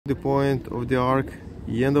The point of the arc,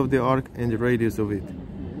 the end of the arc, and the radius of it.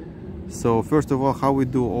 So first of all, how we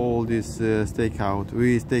do all this stakeout?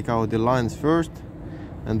 We stake out the lines first,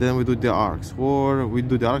 and then we do the arcs, or we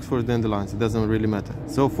do the arcs first, then the lines. It doesn't really matter.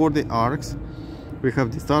 So for the arcs, we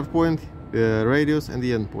have the start point, radius, and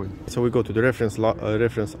the end point. So we go to the reference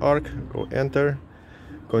arc, go enter,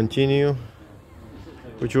 continue.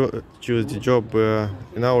 We choose the job.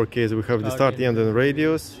 In our case, we have the start, end, and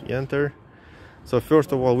radius. Enter. So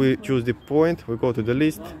first of all, we choose the point. We go to the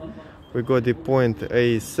list. We got the point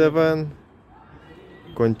A7.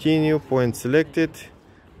 Continue. Point selected.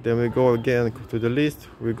 Then we go again to the list.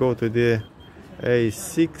 We go to the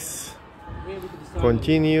A6.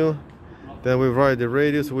 Continue. Then we write the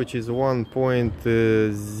radius, which is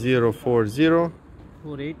 1.040.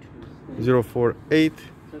 048.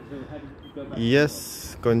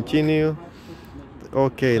 Yes. Continue.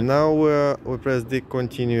 Okay. Now we press the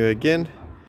continue again.